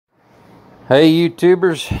Hey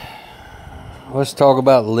YouTubers, let's talk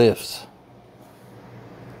about lifts.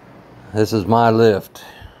 This is my lift.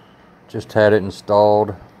 Just had it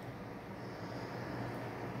installed.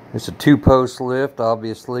 It's a 2-post lift,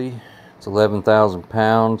 obviously. It's 11,000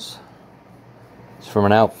 pounds. It's from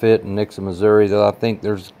an outfit in Nixa, Missouri, though I think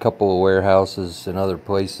there's a couple of warehouses and other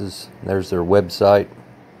places. There's their website.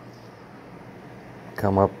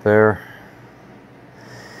 Come up there.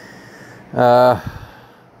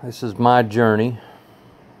 This is my journey.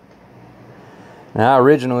 Now,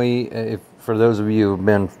 originally, for those of you who've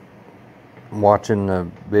been watching the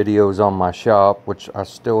videos on my shop, which I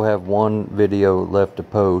still have one video left to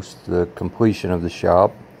post, the completion of the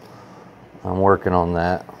shop. I'm working on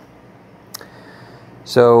that.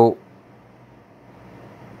 So,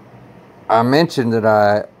 I mentioned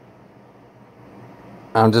that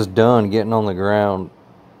I'm just done getting on the ground.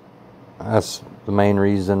 That's the main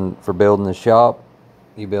reason for building the shop.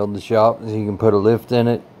 You build the shop so you can put a lift in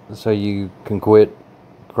it, so you can quit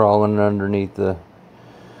crawling underneath the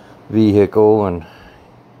vehicle and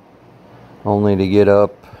only to get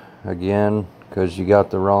up again because you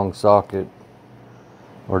got the wrong socket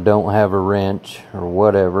or don't have a wrench or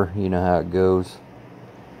whatever. You know how it goes.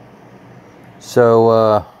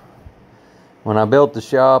 So when I built the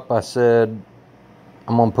shop, I said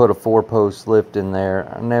I'm gonna put a 4-post lift in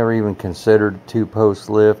there. I never even considered a 2-post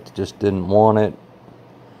lift, just didn't want it.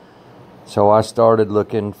 So I started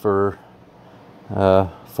looking for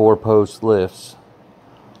 4-post lifts.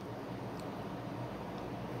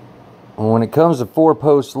 When it comes to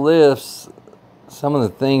 4-post lifts, some of the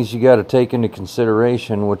things you got to take into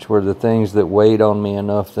consideration, which were the things that weighed on me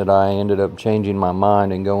enough that I ended up changing my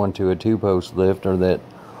mind and going to a 2-post lift, are that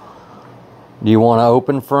do you want to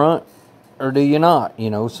open front or do you not? You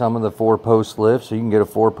know, some of the 4-post lifts, so you can get a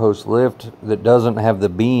 4-post lift that doesn't have the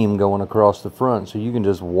beam going across the front, so you can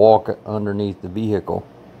just walk underneath the vehicle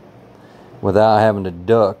without having to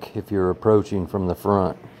duck if you're approaching from the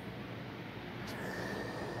front.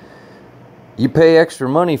 You pay extra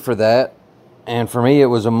money for that, and for me it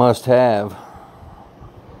was a must-have.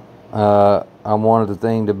 I wanted the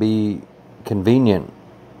thing to be convenient.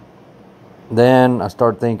 Then I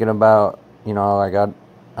started thinking about, you know, like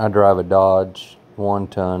I drive a Dodge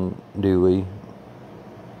 1-ton dually.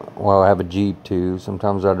 Well, I have a Jeep too.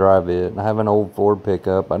 Sometimes I drive it. I have an old Ford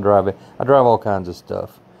pickup. I drive it. I drive all kinds of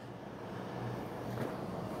stuff.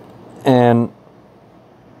 And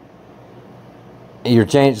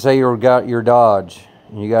say you got your Dodge,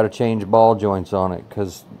 and you got to change ball joints on it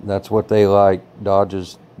because that's what they like.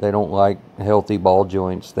 Dodges, they don't like healthy ball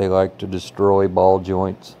joints. They like to destroy ball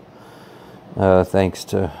joints. Thanks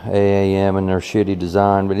to AAM and their shitty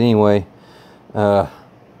design. But anyway, you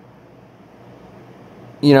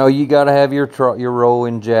know, you got to have your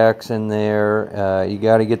rolling jacks in there. You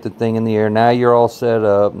got to get the thing in the air. Now you're all set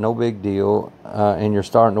up, no big deal, and you're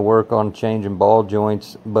starting to work on changing ball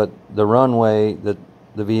joints. But the runway that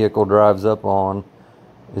the vehicle drives up on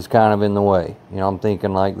is kind of in the way. You know, I'm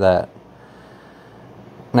thinking like that.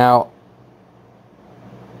 Now,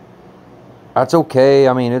 that's okay.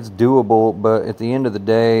 I mean, it's doable, but at the end of the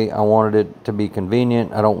day, I wanted it to be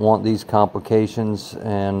convenient. I don't want these complications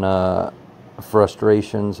and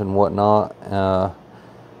frustrations and whatnot.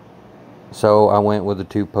 So I went with a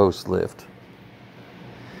 2-post lift.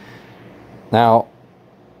 Now,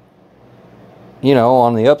 you know,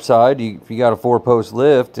 on the upside, if you got a 4-post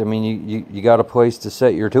lift, I mean, you got a place to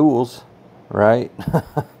set your tools, right?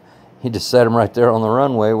 You just set them right there on the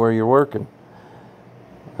runway where you're working.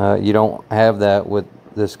 You don't have that with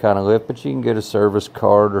this kind of lift, but you can get a service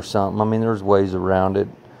card or something. I mean, there's ways around it.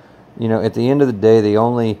 You know, at the end of the day, the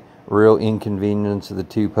only real inconvenience of the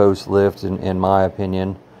 2-post lift, in my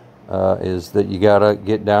opinion, is that you got to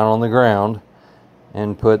get down on the ground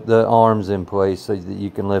and put the arms in place so that you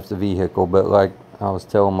can lift the vehicle. But like I was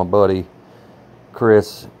telling my buddy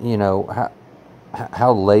Chris, you know,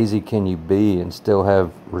 how lazy can you be and still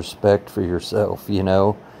have respect for yourself, you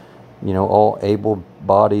know? You know, all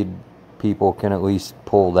able-bodied people can at least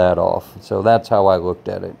pull that off. So that's how I looked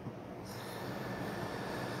at it.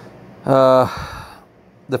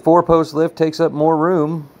 The 4-post lift takes up more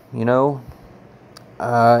room, you know.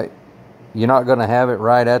 You're not going to have it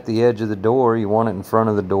right at the edge of the door. You want it in front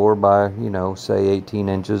of the door by, you know, say 18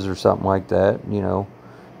 inches or something like that. You know,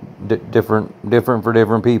 different for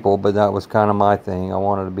different people, but that was kind of my thing. I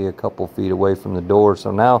wanted to be a couple feet away from the door. So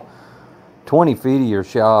now 20 feet of your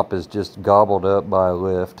shop is just gobbled up by a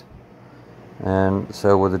lift. And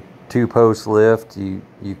so with a 2-post lift, you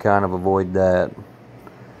kind of avoid that.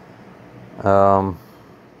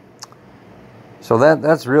 So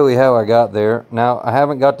that's really how I got there. Now, I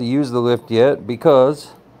haven't got to use the lift yet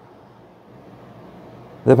because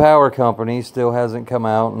The power company still hasn't come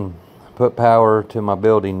out and put power to my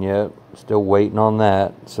building yet. Still waiting on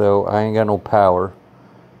that, so I ain't got no power.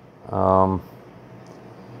 The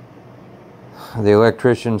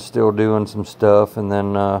electrician's still doing some stuff, and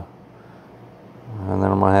then I'm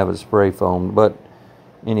gonna have it spray foamed. But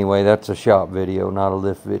anyway, that's a shop video, not a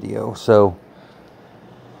lift video. So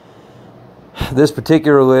this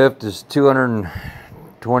particular lift is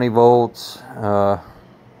 220 volts.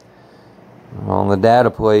 On the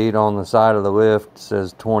data plate on the side of the lift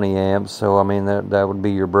says 20 amps, so I mean that would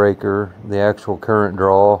be your breaker. The actual current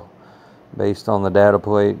draw based on the data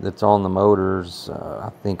plate that's on the motors,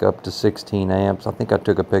 I think up to 16 amps. I think I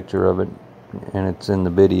took a picture of it and it's in the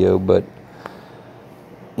video, but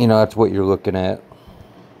you know, that's what you're looking at.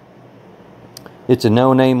 It's a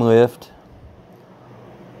no-name lift.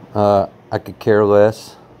 I could care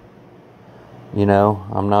less. You know,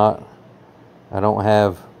 I don't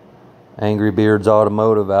have Angry Beards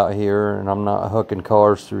Automotive out here, and I'm not hooking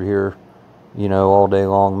cars through here, you know, all day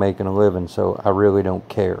long making a living, so I really don't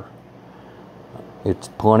care. It's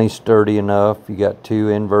plenty sturdy enough. You got 2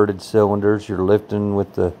 inverted cylinders. You're lifting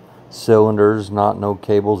with the cylinders, not no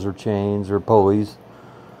cables or chains or pulleys.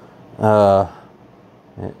 You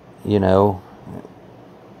know,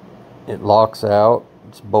 it locks out.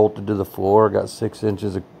 It's bolted to the floor. Got 6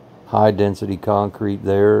 inches of high density concrete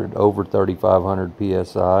there at over 3,500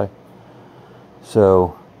 PSI.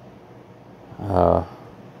 So, I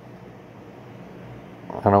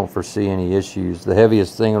don't foresee any issues. The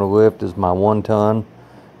heaviest thing on the lift is my 1 ton,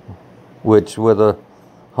 which with a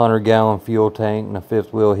 100-gallon fuel tank and a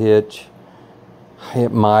 5th wheel hitch,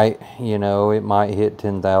 it might, you know, it might hit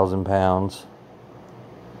 10,000 pounds.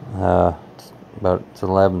 It's an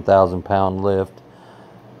 11,000 pound lift.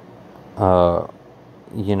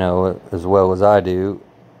 You know, as well as I do,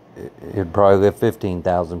 it'd probably lift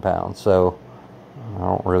 15,000 pounds. So I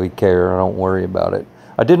don't really care. I don't worry about it.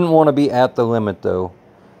 I didn't want to be at the limit though.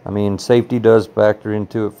 I mean, safety does factor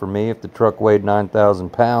into it for me. If the truck weighed 9,000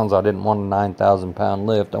 pounds, I didn't want a 9,000 pound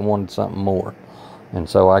lift. I wanted something more. And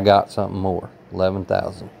so I got something more,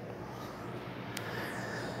 11,000.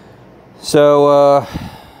 So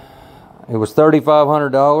it was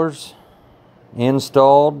 $3,500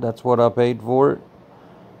 installed. That's what I paid for it.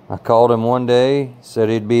 I called him one day, said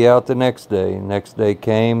he'd be out the next day. Next day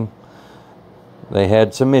came. They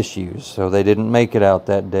had some issues, so they didn't make it out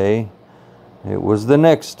that day. It was the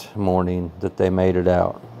next morning that they made it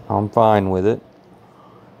out. I'm fine with it.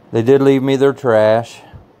 They did leave me their trash.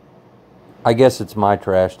 I guess it's my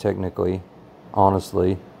trash technically,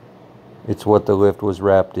 honestly. It's what the lift was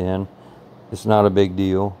wrapped in. It's not a big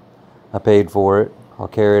deal. I paid for it. I'll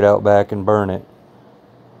carry it out back and burn it.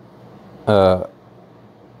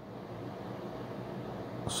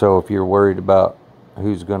 So if you're worried about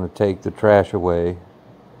who's going to take the trash away,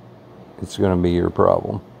 it's going to be your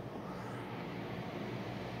problem.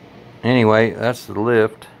 Anyway, that's the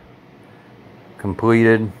lift.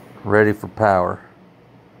 Completed, ready for power.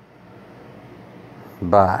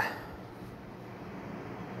 Bye.